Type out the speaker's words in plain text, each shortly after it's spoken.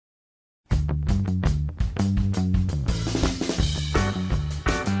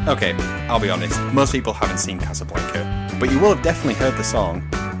Okay, I'll be honest, most people haven't seen Casablanca, but you will have definitely heard the song.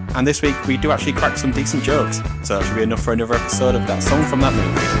 And this week we do actually crack some decent jokes, so that should be enough for another episode of That Song from That Movie.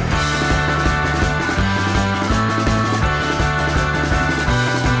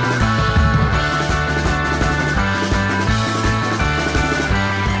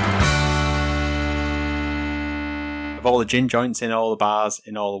 Of all the gin joints in all the bars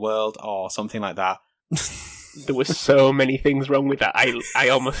in all the world, or something like that. There were so many things wrong with that. I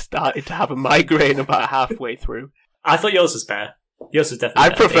almost started to have a migraine about halfway through. I thought yours was better. Yours was definitely I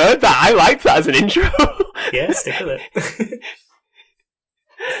better. preferred that. I liked that as an intro. Yeah, stick with it.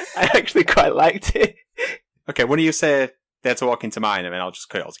 I actually quite liked it. Okay, when do you say they had to walk into mine, and then I'll just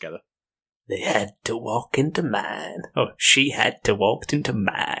cut it all together. They had to walk into mine. Oh, she had to walk into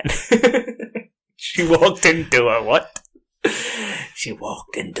mine. She walked into a what? She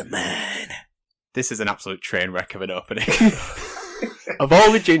walked into mine. This is an absolute train wreck of an opening. Of all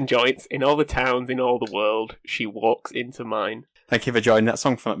the gin joints in all the towns in all the world, she walks into mine. Thank you for joining That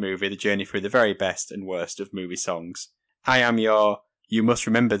Song from That Movie, the journey through the very best and worst of movie songs. I am your You Must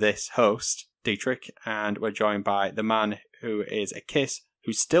Remember This host, Dietrich, and we're joined by the man who is a kiss,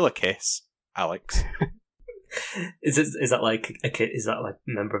 who's still a kiss, Alex. Is that like a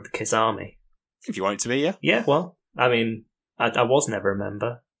member of the Kiss Army? If you want it to be, yeah. Yeah, well, I mean, I was never a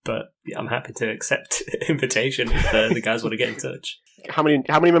member, but I'm happy to accept invitation if the guys want to get in touch. How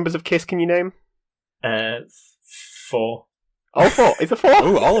many members of Kiss can you name? 4. All 4? Is it 4?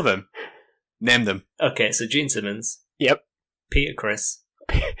 Oh, all of them. Name them. Okay, so Gene Simmons. Yep. Peter Criss.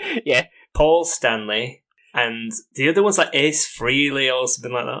 Yeah. Paul Stanley. And the other one's like Ace Frehley or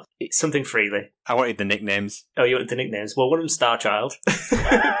something like that. Something Frehley. I wanted the nicknames. Oh, you wanted the nicknames? Well, one of them's Starchild.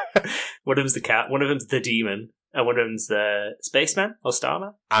 One of them's the cat. One of them's the Demon. And one of them's the Spaceman or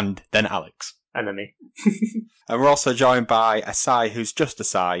Starman. And then Alex. And then me. And we're also joined by a Psy who's just a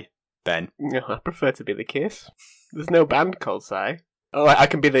Psy, Ben. No, I prefer to be the Kiss. There's no band called Psy. Oh, I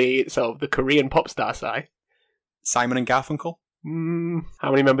can be the Korean pop star Psy. Simon and Garfunkel? How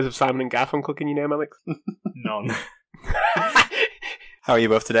many members of Simon and Garfunkel can you name, Alex? None. How are you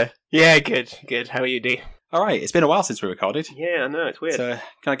both today? Yeah, good. How are you, D? Alright, it's been a while since we recorded. Yeah, I know, it's weird. So,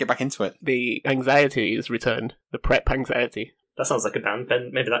 can I get back into it? The anxiety is returned. The prep anxiety. That sounds like a band, Ben.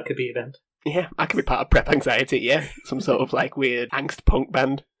 Maybe that could be a band. Yeah, I could be part of prep anxiety, yeah. Some sort of like weird angst punk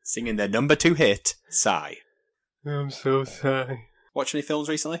band. Singing their number 2 hit, Psy. I'm so sorry. Watch any films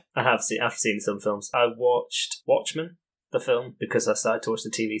recently? I've seen some films. I watched Watchmen, the film, because I started to watch the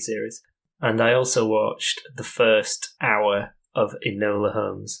TV series. And I also watched the first hour of Enola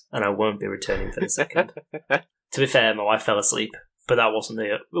Holmes, and I won't be returning for the second. To be fair, my wife fell asleep, but that wasn't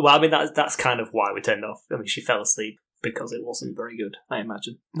the... Well, I mean, that's kind of why we turned off. I mean, she fell asleep because it wasn't very good, I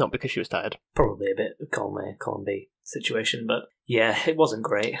imagine. Not because she was tired. Probably a bit of column B situation, but yeah, it wasn't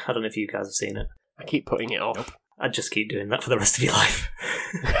great. I don't know if you guys have seen it. I keep putting it off. Nope. I'd just keep doing that for the rest of your life.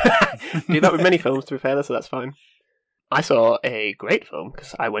 Do that with many films, to be fair, so that's fine. I saw a great film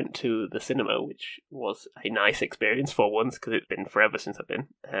because I went to the cinema, which was a nice experience for once because it's been forever since I've been.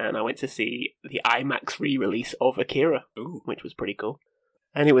 And I went to see the IMAX re-release of Akira, which was pretty cool.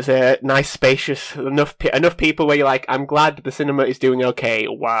 And it was a nice, spacious, enough people where you're like, I'm glad the cinema is doing okay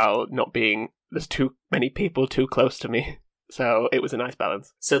while not being, there's too many people too close to me. So it was a nice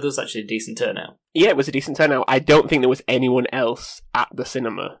balance. So there was actually a decent turnout? Yeah, it was a decent turnout. I don't think there was anyone else at the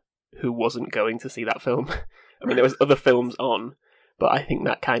cinema who wasn't going to see that film. I mean, there was other films on, but I think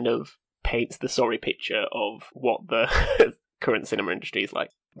that kind of paints the sorry picture of what the current cinema industry is like.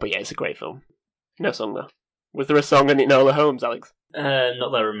 But yeah, it's a great film. No song, though. Was there a song in Enola Holmes, Alex?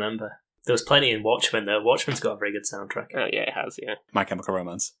 Not that I remember. There was plenty in Watchmen, though. Watchmen's got a very good soundtrack. Oh, yeah, it has, yeah. My Chemical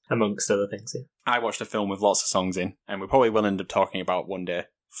Romance. Amongst other things, yeah. I watched a film with lots of songs in, and we probably will end up talking about one day.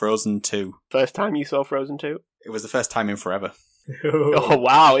 Frozen 2. First time you saw Frozen 2? It was the first time in forever. Oh,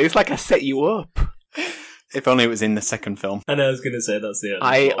 wow. It's like I set you up. If only it was in the second film. I know, I was going to say that's the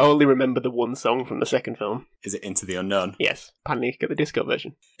I only remember the one song from the second film. Is it Into the Unknown? Yes. Panic at the Disco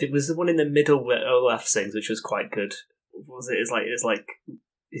version. It was the one in the middle where Olaf sings, which was quite good. What was it? It's like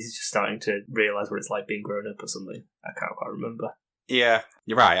he's just starting to realise what it's like being grown up or something. I can't quite remember. Yeah,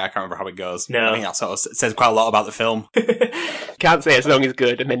 you're right. I can't remember how it goes. No. I think that sort of says quite a lot about the film. Can't say a song is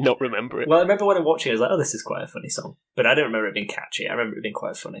good and then not remember it. Well, I remember when I'm watching it, I was like, oh, this is quite a funny song. But I don't remember it being catchy. I remember it being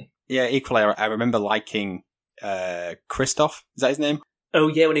quite funny. Yeah, equally, I remember liking Christoph. Is that his name? Oh,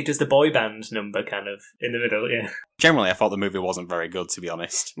 yeah, when he does the boy band number kind of in the middle, yeah. Generally, I thought the movie wasn't very good, to be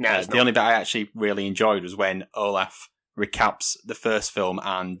honest. No, the only bit I actually really enjoyed was when Olaf recaps the first film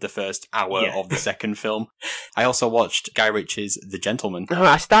and the first hour of the second film. I also watched Guy Ritchie's The Gentleman.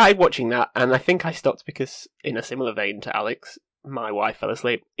 I started watching that, and I think I stopped because, in a similar vein to Alex, My wife fell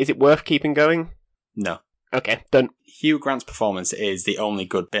asleep. Is it worth keeping going? No. Okay, done. Hugh Grant's performance is the only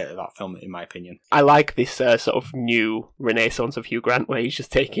good bit of that film, in my opinion. I like this sort of new renaissance of Hugh Grant, where he's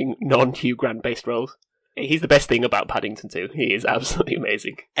just taking non-Hugh Grant-based roles. He's the best thing about Paddington 2. He is absolutely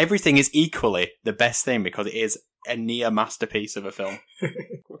amazing. Everything is equally the best thing because it is a near masterpiece of a film.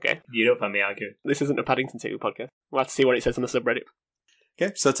 Okay. You don't find me arguing. This isn't a Paddington 2 podcast. We'll have to see what it says on the subreddit.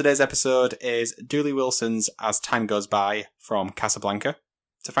 Okay, so today's episode is Dooley Wilson's As Time Goes By from Casablanca.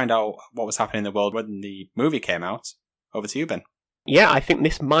 To find out what was happening in the world when the movie came out, over to you, Ben. Yeah, I think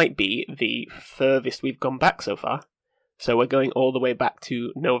this might be the furthest we've gone back so far. So we're going all the way back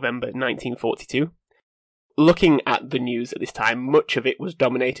to November 1942. Looking at the news at this time, much of it was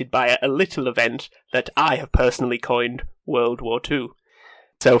dominated by a little event that I have personally coined World War II.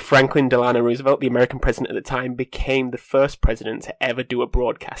 So Franklin Delano Roosevelt, the American president at the time, became the first president to ever do a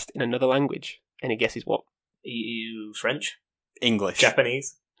broadcast in another language. Any guesses what? You French? English.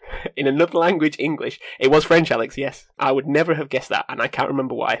 Japanese? In another language, English. It was French, Alex, yes. I would never have guessed that, and I can't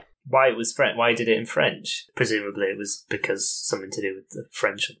remember why. Why it was French? Why did it in French? Presumably it was because something to do with the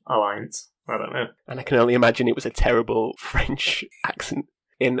French alliance. I don't know. And I can only imagine it was a terrible French accent.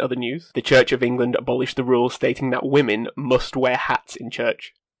 In other news, the Church of England abolished the rule stating that women must wear hats in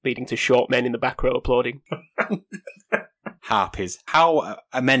church, leading to short men in the back row applauding. Harpies. How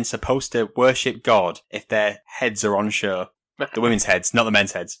are men supposed to worship God if their heads are on show? The women's heads, not the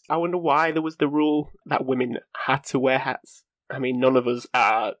men's heads. I wonder why there was the rule that women had to wear hats. I mean, none of us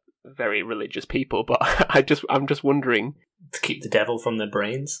are very religious people, but I'm just wondering. To keep the devil from their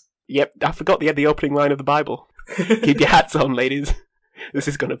brains? Yep, I forgot the opening line of the Bible. Keep your hats on, ladies. This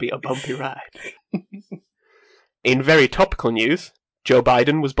is going to be a bumpy ride. In very topical news, Joe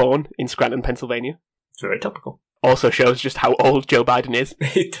Biden was born in Scranton, Pennsylvania. It's very topical. Also shows just how old Joe Biden is.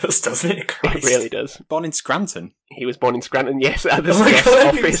 It does, doesn't it? Christ. It really does. Born in Scranton. He was born in Scranton, yes, at the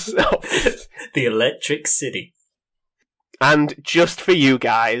office. The Electric City. And just for you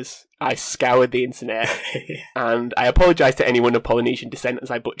guys, I scoured the internet, and I apologise to anyone of Polynesian descent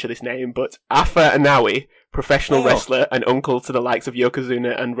as I butcher this name, but Afa Anawi, professional wrestler and uncle to the likes of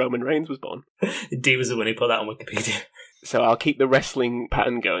Yokozuna and Roman Reigns, was born. D was the one who put that on Wikipedia. So I'll keep the wrestling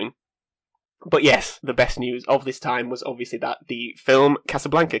pattern going. But yes, the best news of this time was obviously that the film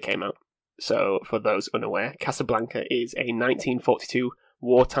Casablanca came out. So, for those unaware, Casablanca is a 1942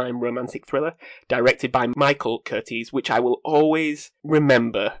 wartime romantic thriller directed by Michael Curtiz, which I will always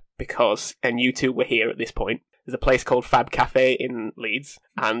remember because, and you two were here at this point, there's a place called Fab Cafe in Leeds,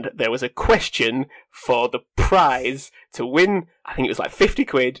 and there was a question for the prize to win, I think it was like 50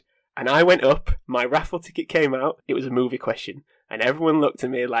 quid, and I went up, my raffle ticket came out, it was a movie question, and everyone looked at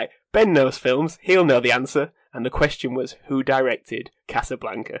me like, Ben knows films, he'll know the answer, and the question was, who directed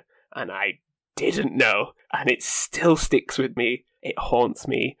Casablanca? And I didn't know, and it still sticks with me, it haunts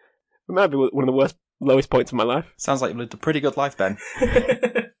me. It might be one of the lowest points of my life. Sounds like you've lived a pretty good life, Ben.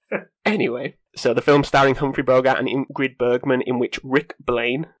 Anyway, so the film starring Humphrey Bogart and Ingrid Bergman, in which Rick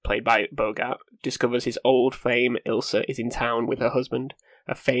Blaine, played by Bogart, discovers his old flame Ilsa is in town with her husband,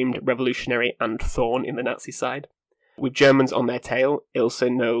 a famed revolutionary and thorn in the Nazi side. With Germans on their tail,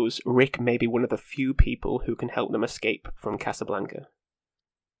 Ilsa knows Rick may be one of the few people who can help them escape from Casablanca.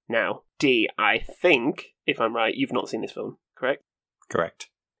 Now, D, I think, if I'm right, you've not seen this film, correct? Correct.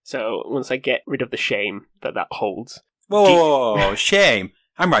 So, once I get rid of the shame that holds... Whoa, shame.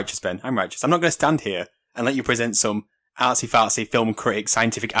 I'm righteous, Ben. I'm righteous. I'm not going to stand here and let you present some artsy-fartsy film critic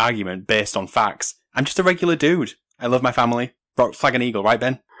scientific argument based on facts. I'm just a regular dude. I love my family. Rock, flag and eagle, right,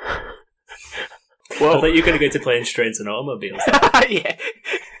 Ben? Whoa. I thought you were going to go to planes, trains and automobiles. Yeah.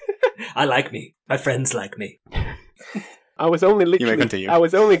 I like me. My friends like me. I was only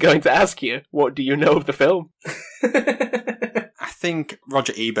going to ask you, what do you know of the film? I think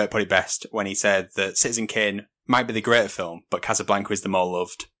Roger Ebert put it best when he said that Citizen Kane might be the greater film, but Casablanca is the more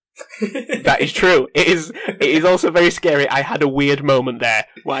loved. That is true. It is also very scary. I had a weird moment there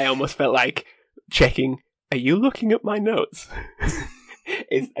where I almost felt like checking, are you looking at my notes?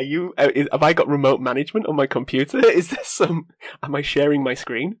 Have I got remote management on my computer? Is there am I sharing my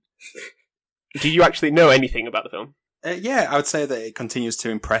screen? Do you actually know anything about the film? Yeah, I would say that it continues to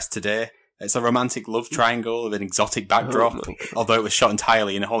impress today. It's a romantic love triangle with an exotic backdrop, although it was shot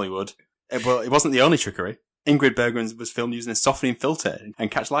entirely in Hollywood. Well, it wasn't the only trickery. Ingrid Bergman was filmed using a softening filter and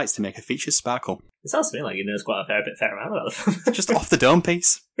catch lights to make her features sparkle. It sounds to me like you know quite a fair amount about the film. Just off the dome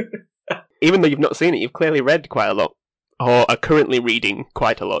piece. Even though you've not seen it, you've clearly read quite a lot. Or are currently reading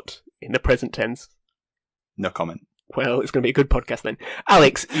quite a lot in the present tense. No comment. Well, it's going to be a good podcast then.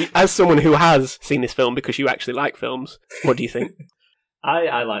 Alex, as someone who has seen this film because you actually like films, what do you think?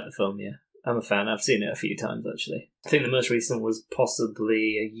 I like the film, yeah. I'm a fan. I've seen it a few times, actually. I think the most recent was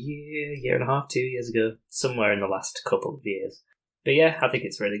possibly a year and a half, 2 years ago, somewhere in the last couple of years. But yeah, I think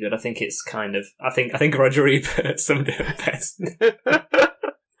it's really good. I think it's kind of... I think Roger Ebert summed it up best.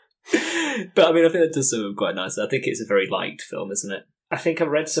 But I mean, I think that does sum up quite nicely. I think it's a very liked film, isn't it? I think I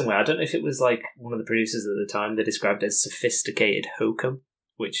read somewhere, I don't know if it was like one of the producers at the time, they described it as sophisticated hokum,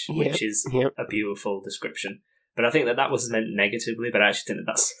 which is a beautiful description. But I think that was meant negatively, but I actually think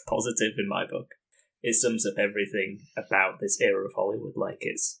that's positive in my book. It sums up everything about this era of Hollywood, like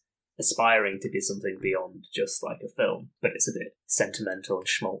it's aspiring to be something beyond just like a film, but it's a bit sentimental and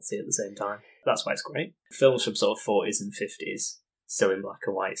schmaltzy at the same time. That's why it's great. Films from sort of 40s and 50s, still in black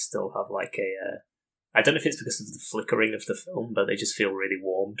and white, still have like I don't know if it's because of the flickering of the film, but they just feel really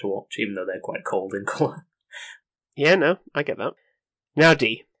warm to watch, even though they're quite cold in colour. Yeah, no, I get that. Now,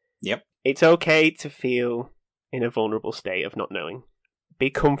 D. Yep. It's okay to feel in a vulnerable state of not knowing. Be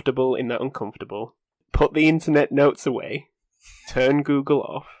comfortable in that uncomfortable. Put the internet notes away. Turn Google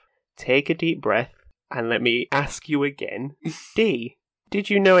off. Take a deep breath. And let me ask you again. D, did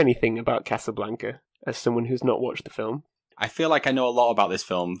you know anything about Casablanca as someone who's not watched the film? I feel like I know a lot about this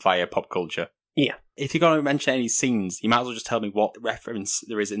film via pop culture. Yeah. If you're going to mention any scenes, you might as well just tell me what reference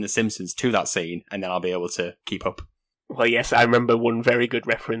there is in The Simpsons to that scene, and then I'll be able to keep up. Well, yes, I remember one very good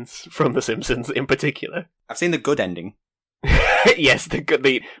reference from The Simpsons in particular. I've seen the good ending. Yes,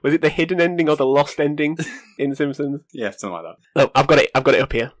 was it the hidden ending or the lost ending in The Simpsons? Yeah, something like that. Oh, I've got it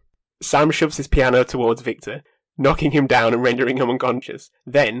up here. Sam shoves his piano towards Victor, knocking him down and rendering him unconscious.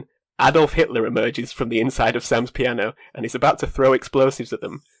 Then, Adolf Hitler emerges from the inside of Sam's piano and is about to throw explosives at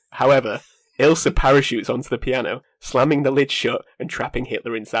them. However, Ilsa parachutes onto the piano, slamming the lid shut and trapping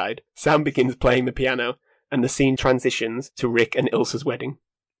Hitler inside. Sam begins playing the piano, and the scene transitions to Rick and Ilsa's wedding.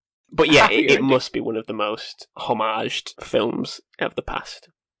 But yeah, it must be one of the most homaged films of the past.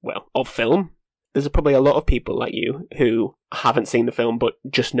 Well, of film. There's probably a lot of people like you who haven't seen the film but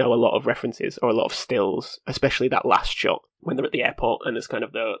just know a lot of references or a lot of stills, especially that last shot when they're at the airport and there's kind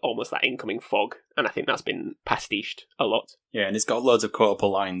of almost that incoming fog, and I think that's been pastiched a lot. Yeah, and it's got loads of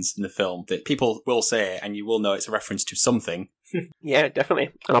quotable lines in the film that people will say, and you will know it's a reference to something. Yeah, definitely.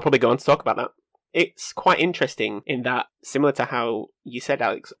 And I'll probably go on to talk about that. It's quite interesting in that, similar to how you said,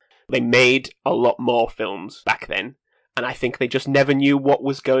 Alex, they made a lot more films back then, and I think they just never knew what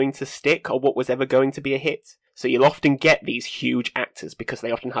was going to stick or what was ever going to be a hit. So you'll often get these huge actors because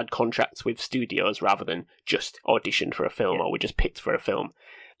they often had contracts with studios rather than just auditioned for a film or were just picked for a film.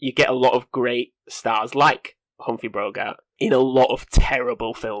 You get a lot of great stars like Humphrey Bogart in a lot of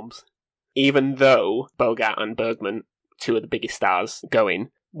terrible films. Even though Bogart and Bergman, two of the biggest stars going,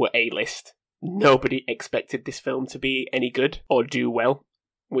 were A-list, nobody expected this film to be any good or do well,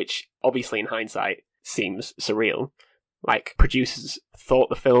 which obviously in hindsight seems surreal. Like, producers thought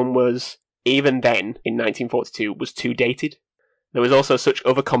the film was, even then, in 1942, was too dated. There was also such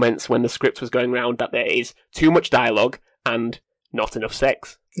other comments when the script was going around that there is too much dialogue and not enough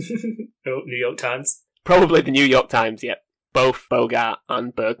sex. Oh, New York Times? Probably the New York Times, yeah. Both Bogart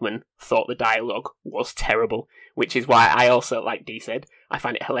and Bergman thought the dialogue was terrible, which is why I also, like Dee said, I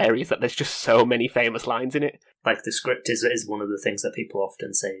find it hilarious that there's just so many famous lines in it. Like, the script is one of the things that people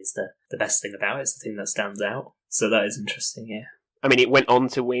often say is the best thing about it, it's the thing that stands out. So that is interesting, yeah. I mean, it went on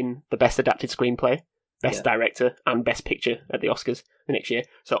to win the Best Adapted Screenplay, Best Director, and Best Picture at the Oscars the next year.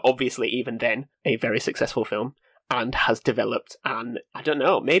 So obviously, even then, a very successful film, and has developed an, I don't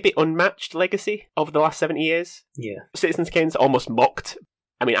know, maybe unmatched legacy over the last 70 years. Yeah. Citizen Kane's almost mocked.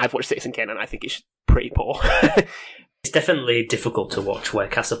 I mean, I've watched Citizen Kane and I think it's pretty poor. It's definitely difficult to watch where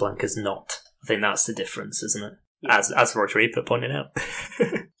Casablanca's not. I think that's the difference, isn't it? Yeah. As Roger Ebert pointed out.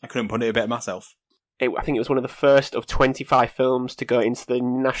 I couldn't put it better myself. I think it was one of the first of 25 films to go into the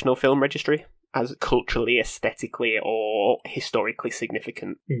National Film Registry as culturally, aesthetically, or historically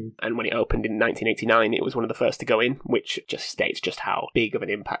significant. Mm. And when it opened in 1989, it was one of the first to go in, which just states just how big of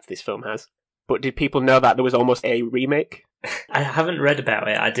an impact this film has. But did people know that there was almost a remake? I haven't read about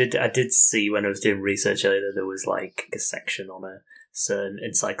it. I did see when I was doing research earlier that there was like a section on a certain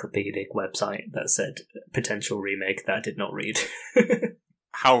encyclopedic website that said potential remake that I did not read.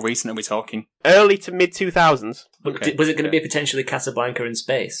 How recent are we talking? Early to mid-2000s. Okay. Was it going to be potentially Casablanca in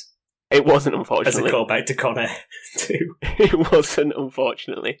space? It wasn't, unfortunately. As a callback to Con Air 2. It wasn't,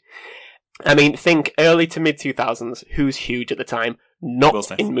 unfortunately. I mean, think early to mid-2000s, who's huge at the time?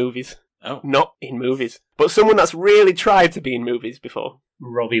 Not in movies. Oh. Not in movies. But someone that's really tried to be in movies before.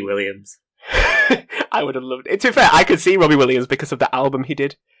 Robbie Williams. I would have loved it. To be fair, I could see Robbie Williams because of the album he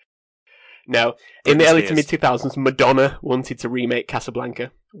did. No, in the early to mid-2000s, Madonna wanted to remake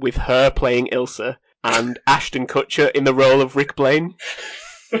Casablanca, with her playing Ilsa and Ashton Kutcher in the role of Rick Blaine.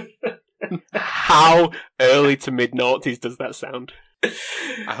 How early to mid-noughties does that sound?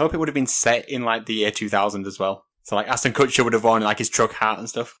 I hope it would have been set in like the year 2000 as well. So like Aston Kutcher would have worn like his truck hat and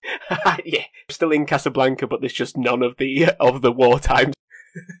stuff. Yeah, still in Casablanca, but there's just none of the wartime.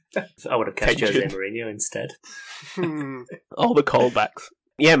 I would have cast Jose Tension. Mourinho instead. All the callbacks.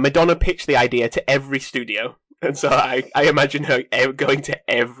 Yeah, Madonna pitched the idea to every studio. And so I imagine her going to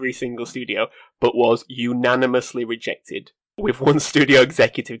every single studio, but was unanimously rejected, with one studio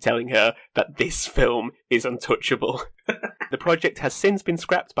executive telling her that this film is untouchable. The project has since been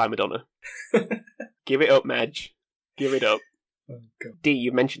scrapped by Madonna. Give it up, Madge. Give it up. Oh, God. Dee,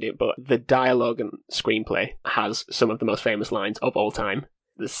 you mentioned it, but the dialogue and screenplay has some of the most famous lines of all time.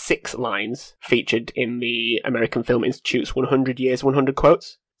 There's 6 lines featured in the American Film Institute's 100 Years, 100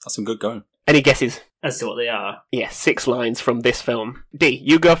 Quotes. That's some good going. Any guesses? As to what they are. Yeah, 6 lines from this film. Dee,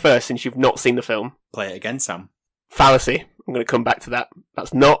 you go first since you've not seen the film. Play it again, Sam. Fallacy. I'm going to come back to that.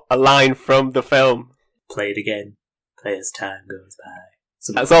 That's not a line from the film. Play it again. Play as time goes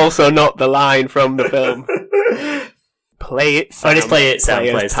by. That's also not the line from the film. Play it, Sam. Oh, just play it, Sam.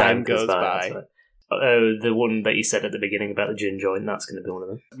 Play as time goes by. Right. Oh, the one that you said at the beginning about the gin joint, that's going to be one of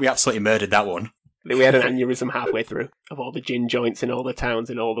them. We absolutely murdered that one. We had an aneurysm halfway through of all the gin joints in all the towns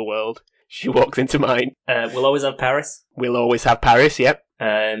in all the world. She walks into mine. We'll always have Paris. We'll always have Paris, yep.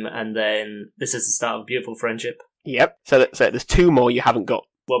 And then this is the start of a beautiful friendship. Yep. So there's 2 more you haven't got.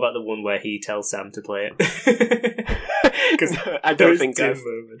 What about the one where he tells Sam to play it? Because I don't think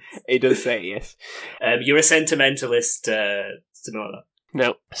it does say yes. You're a sentimentalist, something like that.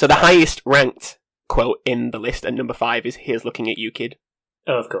 No. So the highest ranked quote in the list at number 5 is "Here's looking at you, kid."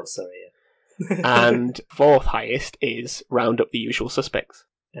 Oh, of course, sorry, yeah. And 4th highest is "Round up the usual suspects."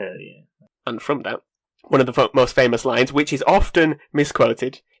 Oh, yeah. And from that, one of the most famous lines, which is often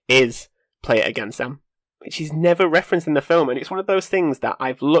misquoted, is "Play it again, Sam," which is never referenced in the film. And it's one of those things that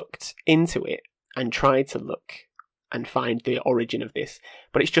I've looked into it and tried to look and find the origin of this.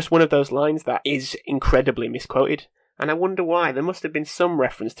 But it's just one of those lines that is incredibly misquoted. And I wonder why. There must have been some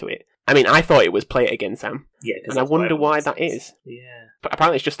reference to it. I mean, I thought it was "Play it again, Sam." Yeah, and I wonder why that is. Yeah. But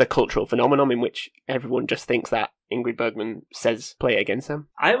apparently it's just a cultural phenomenon in which everyone just thinks that Ingrid Bergman says "Play it again, Sam."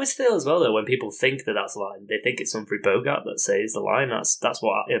 I always feel as well, though, when people think that that's a line, they think it's Humphrey Bogart that says the line. That's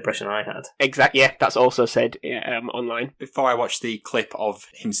what impression I had. Exactly, yeah, that's also said online. Before I watched the clip of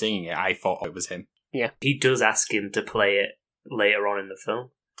him singing it, I thought it was him. Yeah. He does ask him to play it later on in the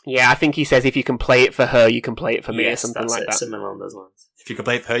film. Yeah, I think he says if you can play it for her, you can play it for me, yes, or something that's like it, that. something along those lines. If you can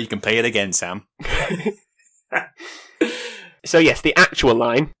play it for her, you can play it again, Sam. So yes, the actual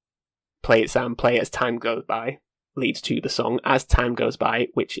line, "Play it, Sam, play it as time goes by," leads to the song "As Time Goes By,"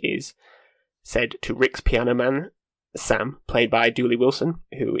 which is said to Rick's piano man, Sam, played by Dooley Wilson,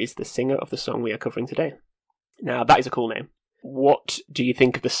 who is the singer of the song we are covering today. Now, that is a cool name. What do you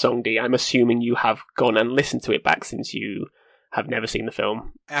think of the song, Dee? I'm assuming you have gone and listened to it back since you have never seen the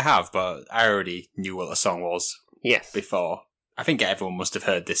film. I have, but I already knew what the song was Yes. before. I think everyone must have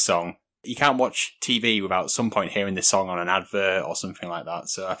heard this song. You can't watch TV without some point hearing this song on an advert or something like that,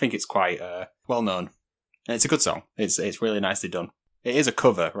 so I think it's quite well known. And it's a good song. It's really nicely done. It is a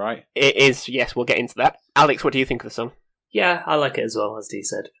cover, right? It is, yes, we'll get into that. Alex, what do you think of the song? Yeah, I like it as well, as Dee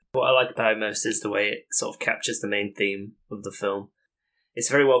said. What I like about it most is the way it sort of captures the main theme of the film. It's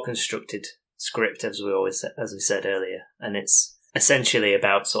a very well constructed script, as we said earlier, and it's essentially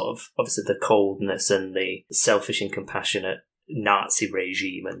about sort of obviously the coldness and the selfish and compassionate Nazi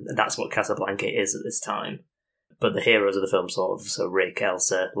regime, and that's what Casablanca is at this time. But the heroes of the film, sort of, so Rick,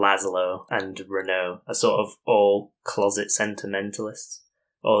 Elsa, Laszlo, and Renault, are sort of all closet sentimentalists,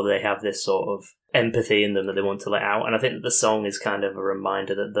 or they have this sort of empathy in them that they want to let out. And I think that the song is kind of a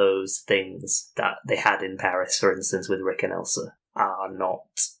reminder that those things that they had in Paris, for instance, with Rick and Elsa, are not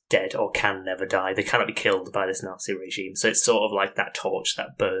dead or can never die. They cannot be killed by this Nazi regime. So it's sort of like that torch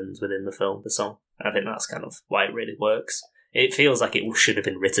that burns within the film, the song. And I think that's kind of why it really works. It feels like it should have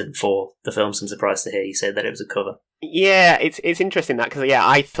been written for the film, so I'm surprised to hear you say that it was a cover. Yeah, it's interesting that, because yeah,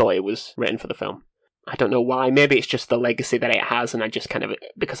 I thought it was written for the film. I don't know why. Maybe it's just the legacy that it has, and I just kind of,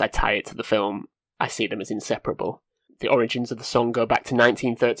 because I tie it to the film, I see them as inseparable. The origins of the song go back to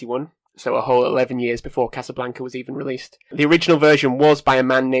 1931, so a whole 11 years before Casablanca was even released. The original version was by a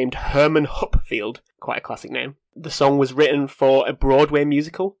man named Herman Hupfield, quite a classic name. The song was written for a Broadway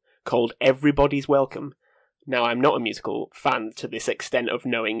musical called Everybody's Welcome. Now, I'm not a musical fan to this extent of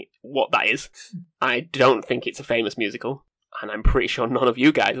knowing what that is. I don't think it's a famous musical, and I'm pretty sure none of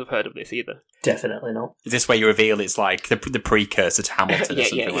you guys have heard of this either. Definitely not. Is this where you reveal it's like the precursor to Hamilton or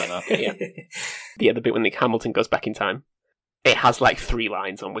something like that? Yeah. Yeah, the bit when Hamilton goes back in time. It has like 3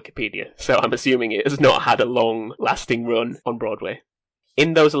 lines on Wikipedia, so I'm assuming it has not had a long-lasting run on Broadway.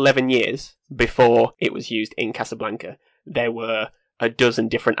 in those 11 years before it was used in Casablanca, there were a dozen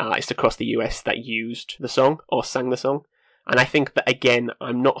different artists across the US that used the song or sang the song. And I think that, again,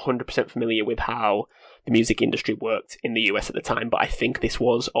 I'm not 100% familiar with how the music industry worked in the US at the time, but I think this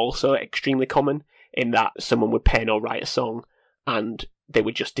was also extremely common in that someone would pen or write a song and they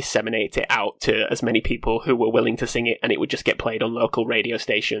would just disseminate it out to as many people who were willing to sing it, and it would just get played on local radio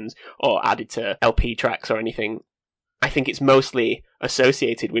stations or added to LP tracks or anything. I think it's mostly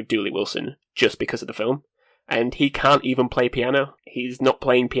associated with Dooley Wilson just because of the film. And he can't even play piano. He's not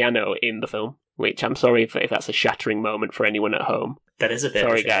playing piano in the film, which I'm sorry if that's a shattering moment for anyone at home. That is a bit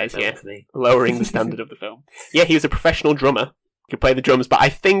sorry, of a guys, yeah. for me. Lowering the standard of the film. Yeah, he was a professional drummer. Could play the drums, but I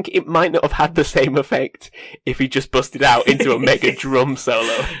think it might not have had the same effect if he just busted out into a mega drum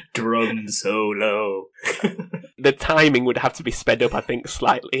solo. Drum solo. The timing would have to be sped up, I think,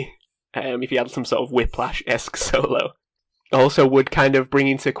 slightly, if he had some sort of Whiplash-esque solo. Also would kind of bring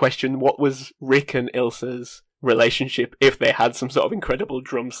into question what was Rick and Ilsa's relationship if they had some sort of incredible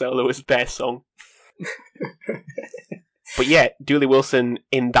drum solo as their song. But yeah, Dooley Wilson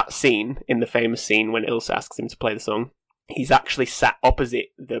in that scene, in the famous scene when Ilsa asks him to play the song, he's actually sat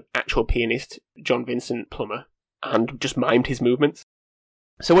opposite the actual pianist, John Vincent Plummer, and just mimed his movements.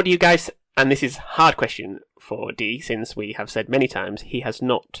 So what do you guys, and this is a hard question for D, since we have said many times he has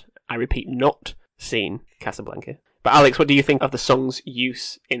not, I repeat, not seen Casablanca. But Alex, what do you think of the song's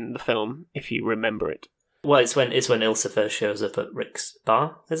use in the film, if you remember it? Well, it's when Ilsa first shows up at Rick's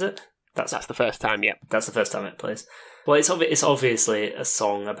bar, is it? That's the first time, yeah. That's the first time it plays. Well, it's obviously a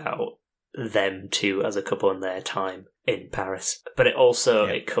song about them two as a couple and their time in Paris. But it also,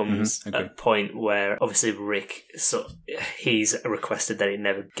 it comes at a point where, obviously, Rick, he's requested that it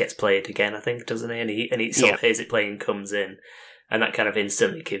never gets played again, I think, doesn't he? And he sort of hears it playing and comes in. And that kind of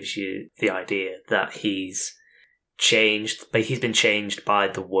instantly gives you the idea that he's changed, but he's been changed by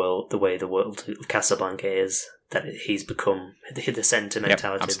the world, the way the world of Casablanca is, that he's become the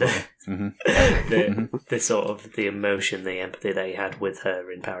sentimentality, the sort of the emotion, the empathy that he had with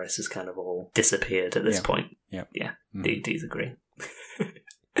her in Paris has kind of all disappeared at this point. Yeah. D's agree.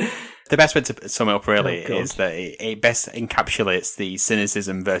 The best way to sum it up really is that it best encapsulates the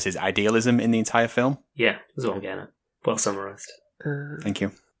cynicism versus idealism in the entire film. Yeah, that's what I'm getting at. Well summarised. Thank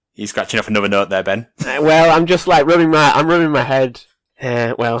you. You're scratching off another note there, Ben. Well, I'm just like rubbing my head.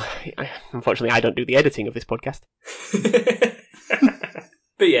 Unfortunately, I don't do the editing of this podcast.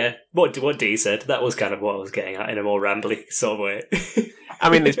 But yeah, what Dee said, that was kind of what I was getting at in a more rambly sort of way. I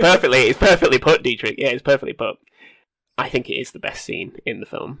mean, it's perfectly put, Dietrich. Yeah, it's perfectly put. I think it is the best scene in the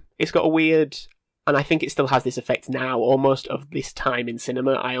film. It's got a weird, and I think it still has this effect now, almost of this time in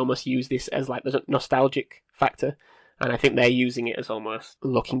cinema. I almost use this as like the nostalgic factor. And I think they're using it as almost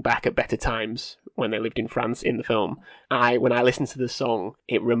looking back at better times when they lived in France in the film. When I listen to the song,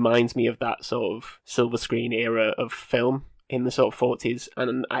 it reminds me of that sort of silver screen era of film in the sort of 40s.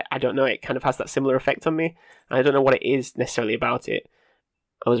 And I don't know, it kind of has that similar effect on me. I don't know what it is necessarily about it.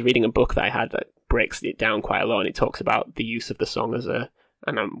 I was reading a book that I had that breaks it down quite a lot, and it talks about the use of the song as and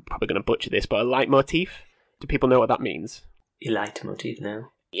I'm probably going to butcher this, but a leitmotif. Do people know what that means? A leitmotif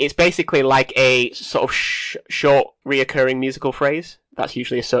now. It's basically like a sort of short, reoccurring musical phrase that's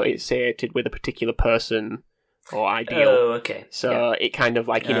usually associated with a particular person or ideal. Oh, okay. So it kind of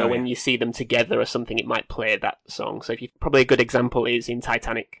like, when you see them together or something, it might play that song. So probably a good example is in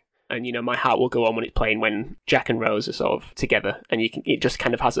Titanic. And, My Heart Will Go On when it's playing when Jack and Rose are sort of together. And it just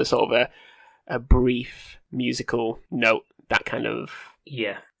kind of has a sort of a brief musical note that kind of...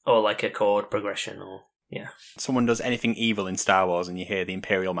 Yeah, or like a chord progression or... Yeah. Someone does anything evil in Star Wars and you hear the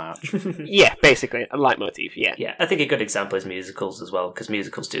Imperial March. Yeah, basically, a leitmotif, yeah. Yeah, I think a good example is musicals as well, because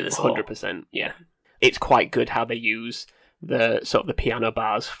musicals do this a lot. 100%, yeah. It's quite good how they use the sort of the piano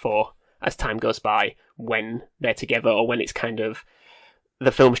bars for, as time goes by, when they're together, or when it's kind of, the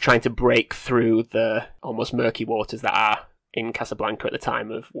film's trying to break through the almost murky waters that are in Casablanca at the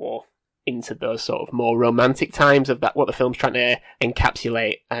time of war, into those sort of more romantic times of that, what the film's trying to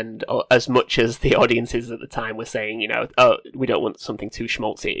encapsulate. And as much as the audiences at the time were saying, we don't want something too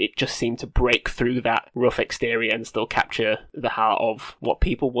schmaltzy, it just seemed to break through that rough exterior and still capture the heart of what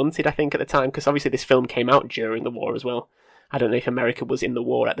people wanted, I think, at the time. Because obviously this film came out during the war as well. I don't know if America was in the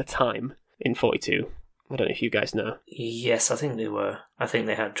war at the time, in 42. I don't know if you guys know. Yes, I think they were. I think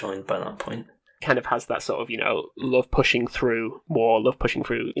they had joined by that point. Kind of has that sort of, love pushing through war, love pushing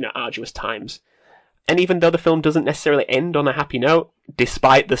through, arduous times. And even though the film doesn't necessarily end on a happy note,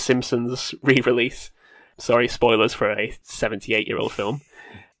 despite The Simpsons re-release, sorry, spoilers for a 78-year-old film,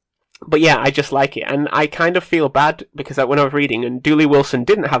 But yeah, I just like it. And I kind of feel bad because when I was reading, and Dooley Wilson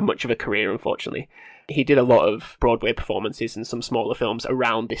didn't have much of a career, unfortunately. He did a lot of Broadway performances and some smaller films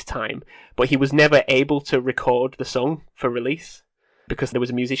around this time, but he was never able to record the song for release because there was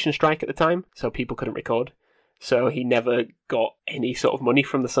a musician strike at the time, so people couldn't record. So he never got any sort of money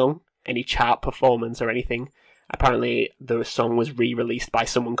from the song, any chart performance or anything. Apparently, the song was re-released by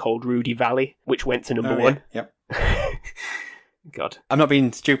someone called Rudy Valley, which went to number one. Yep. God. I'm not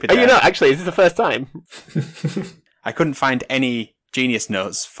being stupid Oh, there. you're not? Actually, is this the first time? I couldn't find any Genius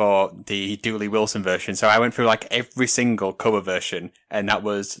notes for the Dooley Wilson version, so I went through like every single cover version, and that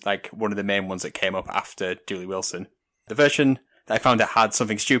was like one of the main ones that came up after Dooley Wilson. The version that I found that had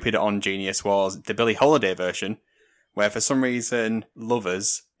something stupid on Genius was the Billie Holiday version, where for some reason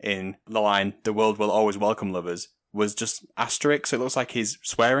lovers in the line "The world will always welcome lovers" was just asterisk, so it looks like he's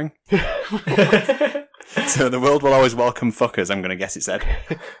swearing. So the world will always welcome fuckers, I'm going to guess it said.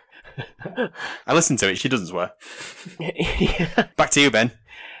 I listened to it, she doesn't swear. Yeah. Back to you, Ben.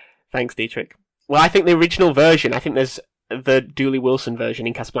 Thanks, Dietrich. Well, I think the original version, I think there's the Dooley Wilson version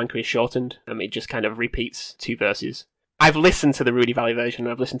in Casablanca is shortened. It just kind of repeats 2 verses. I've listened to the Rudy Valley version,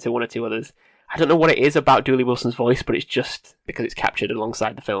 and I've listened to 1 or 2 others. I don't know what it is about Dooley Wilson's voice, but it's just, because it's captured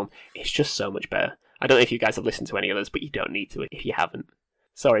alongside the film, it's just so much better. I don't know if you guys have listened to any others, but you don't need to if you haven't.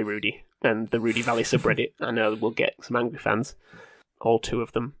 Sorry, Rudy. And the Rudy Valley subreddit. I know we'll get some angry fans. All 2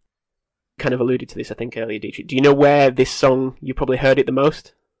 of them. Kind of alluded to this, I think, earlier, Dietrich. Do you know where this song, you probably heard it the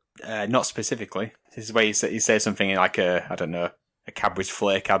most? Not specifically. This is where you say something in like a Cadbury's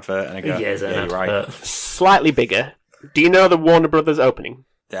Flake advert, and I go, Yeah, you're right. Slightly bigger. Do you know the Warner Brothers opening?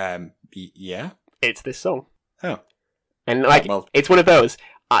 Yeah. It's this song. Oh. And like, well. it's one of those.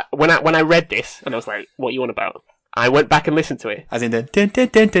 When I read this, and I was like, what you on about? I went back and listened to it. As in the...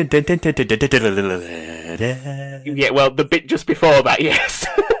 Yeah, well, the bit just before that, yes.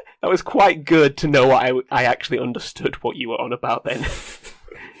 That was quite good to know what I actually understood what you were on about then.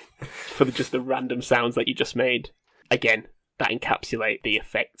 For just the random sounds that you just made. Again, that encapsulate the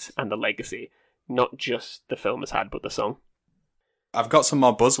effect and the legacy. Not just the film has had, but the song. I've got some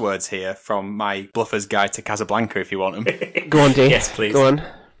more buzzwords here from my Bluffer's Guide to Casablanca, if you want them. Go on, D. Yes, please. Go on.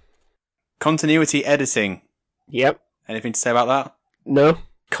 Continuity editing. Yep. Anything to say about that? No.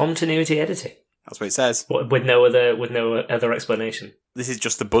 Continuity editing. That's what it says. With no other explanation. This is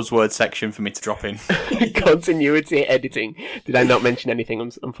just the buzzword section for me to drop in. Continuity editing. Did I not mention anything,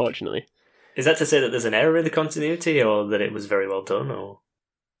 unfortunately? Is that to say that there's an error in the continuity, or that it was very well done, or...?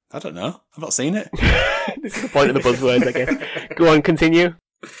 I don't know. I've not seen it. This is the point of the buzzwords, I guess. Go on, continue.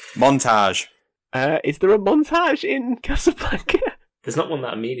 Montage. Is there a montage in Casablanca? There's not one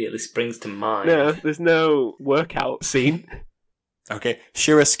that immediately springs to mind. No, there's no workout scene. Okay.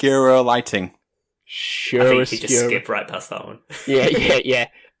 Chiaroscuro lighting. Sure, I think you just skip right past that one. Yeah.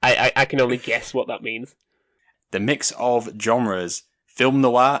 I can only guess what that means. The mix of genres. Film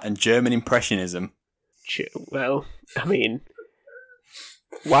noir and German impressionism. Well, I mean...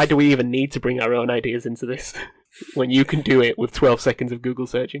 Why do we even need to bring our own ideas into this when you can do it with 12 seconds of Google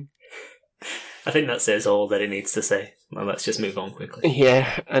searching? I think that says all that it needs to say. Well, let's just move on quickly.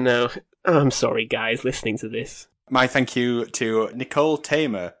 Yeah, I know. I'm sorry, guys, listening to this. My thank you to Nicole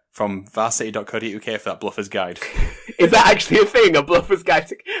Tamer from varsity.co.uk for that Bluffer's Guide. Is that actually a thing? A Bluffer's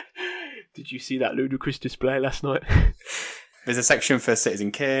Guide? Did you see that ludicrous display last night? There's a section for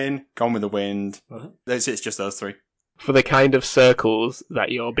Citizen Kane, Gone with the Wind. It's just those 3. For the kind of circles that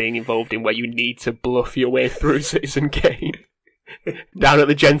you're being involved in where you need to bluff your way through Citizen Kane. Down at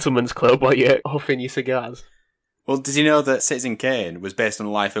the Gentleman's Club while you're huffing your cigars. Well, did you know that Citizen Kane was based on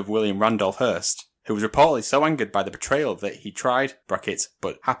the life of William Randolph Hearst, who was reportedly so angered by the betrayal that he tried, brackets,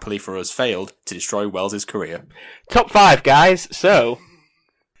 but happily for us failed, to destroy Wells's career? Top 5, guys. So,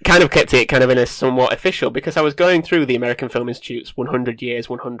 kind of kept it kind of in a somewhat official, because I was going through the American Film Institute's 100 years,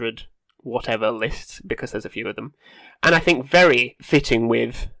 100 whatever lists, because there's a few of them. And I think very fitting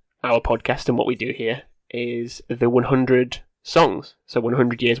with our podcast and what we do here is the 100 songs. So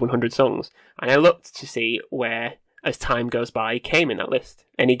 100 years, 100 songs. And I looked to see where, as time goes by, came in that list.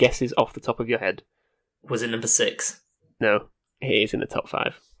 Any guesses off the top of your head? Was it number 6? No, it is in the top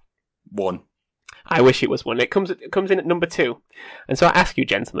 5. 1. I wish it was 1. It comes in at number 2. And so I ask you,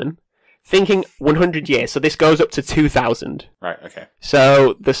 gentlemen, thinking 100 years, so this goes up to 2000. Right, okay.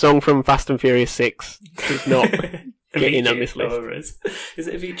 So the song from Fast and Furious 6 does not get in on this list. Is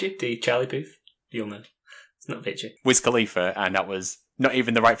it Avicii? The Charlie Puth? You'll know. It's not Avicii. Wiz Khalifa, and that was not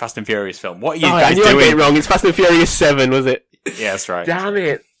even the right Fast and Furious film. What are you I guys knew I got doing? it wrong. It's Fast and Furious 7, was it? Yeah, that's right. Damn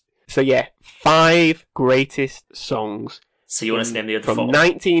it. So yeah, 5 greatest songs. So you want us to name the other from 4?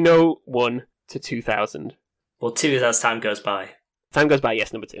 1901 to 2000. Well, 2 is as time goes by. Time Goes By,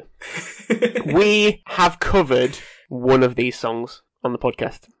 yes, number 2. We have covered one of these songs on the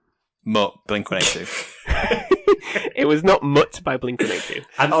podcast. Mutt, Blink-182. It was not Mutt by Blink-182.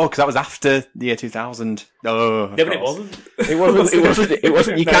 Oh, because that was after the year 2000. Oh, No, but it wasn't. It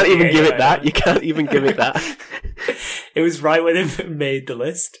wasn't. You can't even give it that. You can't even give it that. It was right when it made the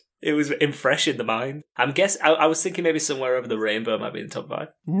list. It was fresh in the mind. I was thinking maybe Somewhere Over the Rainbow might be in the top 5.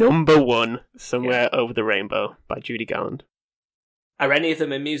 Number 1, Somewhere Over the Rainbow by Judy Garland. Are any of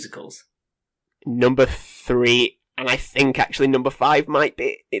them in musicals? Number 3, and I think actually number 5 might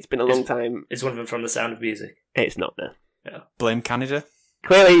be. It's been a long time. Is one of them from The Sound of Music? It's not there. Yeah. Blame Canada.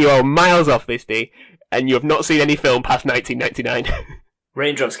 Clearly you are miles off this, D, and you have not seen any film past 1999.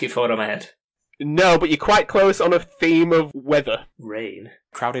 Raindrops Keep Falling on My Head. No, but you're quite close on a theme of weather. Rain.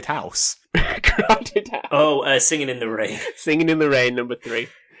 Crowded House. Crowded House. Oh, Singing in the Rain. Singing in the Rain, number 3.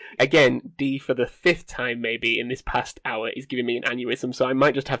 Again, D, for the 5th time maybe in this past hour, is giving me an aneurysm, so I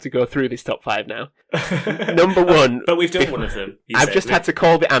might just have to go through this top 5 now. Number 1. But we've done one of them. I've just had to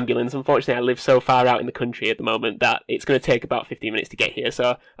call the ambulance. Unfortunately, I live so far out in the country at the moment that it's going to take about 15 minutes to get here,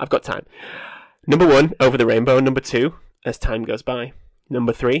 so I've got time. Number 1, Over the Rainbow. Number 2, As Time Goes By.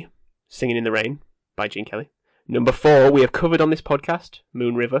 Number 3, Singing in the Rain by Gene Kelly. Number 4, we have covered on this podcast,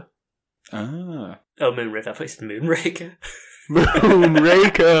 Moon River. Ah. Oh, Moon River. I thought you said Moonraker.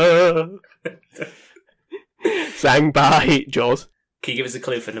 Moonraker! Sang by Jaws. Can you give us a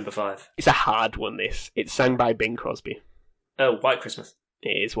clue for number 5? It's a hard one, this. It's sang by Bing Crosby. Oh, White Christmas.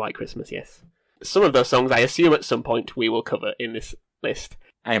 It is White Christmas, yes. Some of those songs I assume at some point we will cover in this list.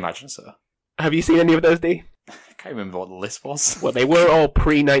 I imagine so. Have you seen any of those, D? I can't remember what the list was. Well, they were all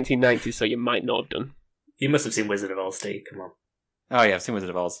pre-1990s, so you might not have done. You must have seen Wizard of Oz, Steve. Come on. Oh yeah, I've seen Wizard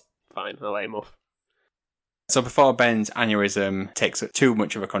of Oz. Fine, I'll let him off. So before Ben's aneurysm takes too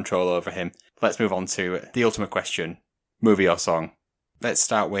much of a control over him, let's move on to the ultimate question. Movie or song? Let's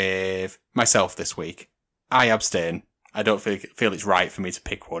start with myself this week. I abstain. I don't feel it's right for me to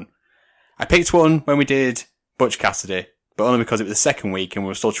pick one. I picked one when we did Butch Cassidy, but only because it was the second week and we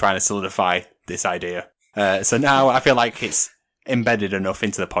were still trying to solidify this idea. So now I feel like it's embedded enough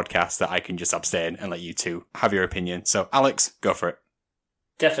into the podcast that I can just abstain and let you two have your opinion. So Alex, go for it.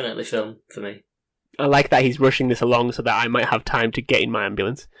 Definitely film for me. I like that he's rushing this along so that I might have time to get in my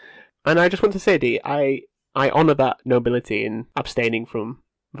ambulance. And I just want to say, D, I honour that nobility in abstaining from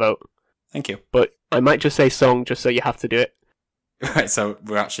vote. Thank you. But I might just say song just so you have to do it. Right, so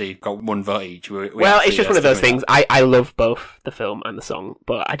we've actually got one vote each. Well, it's just one of those things. I love both the film and the song,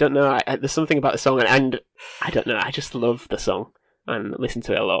 but I don't know. There's something about the song, and I don't know. I just love the song and listen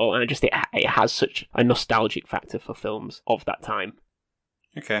to it a lot, and it has such a nostalgic factor for films of that time.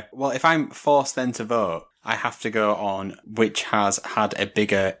 Okay. Well, if I'm forced then to vote, I have to go on which has had a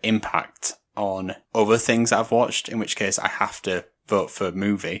bigger impact on other things that I've watched, in which case I have to vote for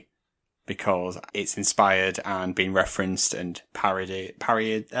movie because it's inspired and been referenced and parodied.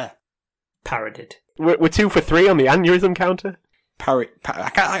 We're 2 for 3 on the aneurysm counter.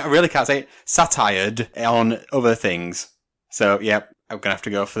 I really can't say it. Satired on other things. So, yeah, I'm going to have to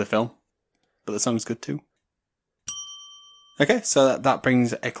go for the film. But the song's good too. Okay, so that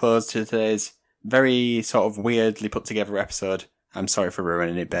brings a close to today's very sort of weirdly put together episode. I'm sorry for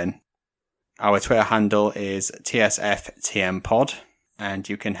ruining it, Ben. Our Twitter handle is TSFTMPod, and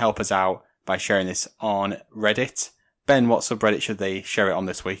you can help us out by sharing this on Reddit. Ben, what subreddit should they share it on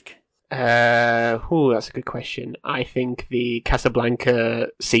this week? That's a good question. I think the Casablanca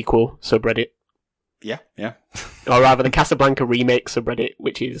sequel subreddit. Yeah. Or rather, the Casablanca remake subreddit,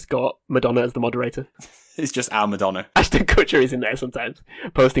 which has got Madonna as the moderator. It's just our Madonna. Ashton Kutcher is in there sometimes,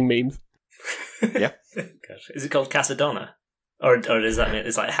 posting memes. Yeah. Gosh. Is it called Casadonna? Or does that mean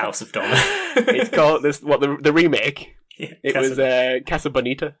it's like House of Donna? It's called the remake. Yeah, it was Casa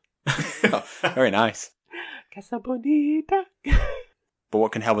Bonita. Oh, very nice. Casa Bonita. But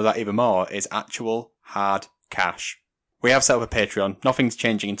what can help with that even more is actual hard cash. We have set up a Patreon. Nothing's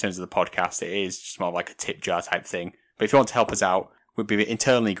changing in terms of the podcast. It is just more like a tip jar type thing. But if you want to help us out, we'd be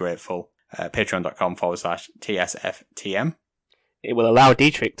eternally grateful. Patreon.com/TSFTM. It will allow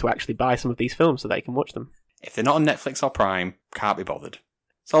Dietrich to actually buy some of these films so that he can watch them. If they're not on Netflix or Prime, can't be bothered.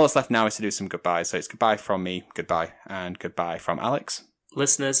 So all that's left now is to do some goodbyes. So it's goodbye from me, goodbye, and goodbye from Alex.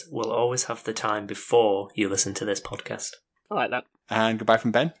 Listeners will always have the time before you listen to this podcast. I like that. And goodbye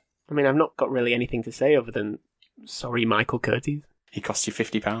from Ben. I mean, I've not got really anything to say other than, sorry, Michael Curtis. He cost you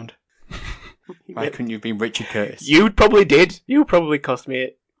 £50. Why couldn't you have been Richard Curtis? You probably did. You probably cost me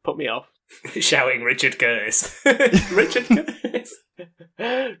it. Put me off. Shouting Richard Curtis. Richard Curtis.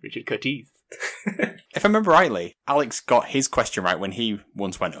 Richard Curtis. If I remember rightly, Alex got his question right when he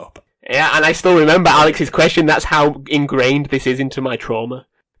once went up. Yeah, and I still remember Alex's question. That's how ingrained this is into my trauma.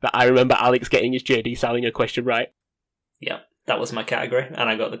 That I remember Alex getting his JD Salinger question right. Yeah, that was my category, and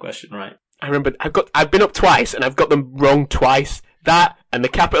I got the question right. I remember I've been up twice, and I've got them wrong twice. That and the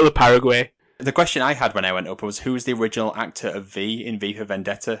capital of Paraguay. The question I had when I went up was, who's the original actor of V in V for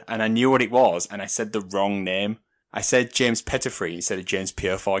Vendetta? And I knew what it was, and I said the wrong name. I said James Pettifree instead of James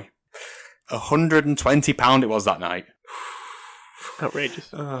Purefoy. £120 it was that night. Outrageous.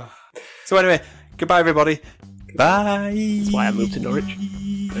 So anyway, goodbye everybody. Bye. That's why I moved to Norwich.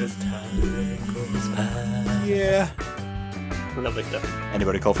 Yeah. Lovely stuff.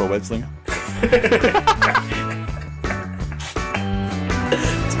 Anybody call for a web slinger?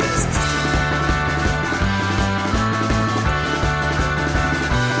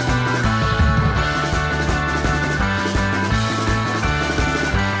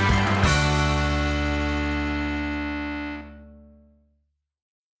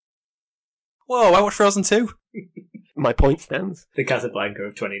 Whoa, I watched Frozen 2. My point stands. The Casablanca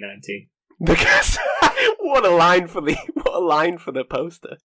of 2019. Because what a line for the poster.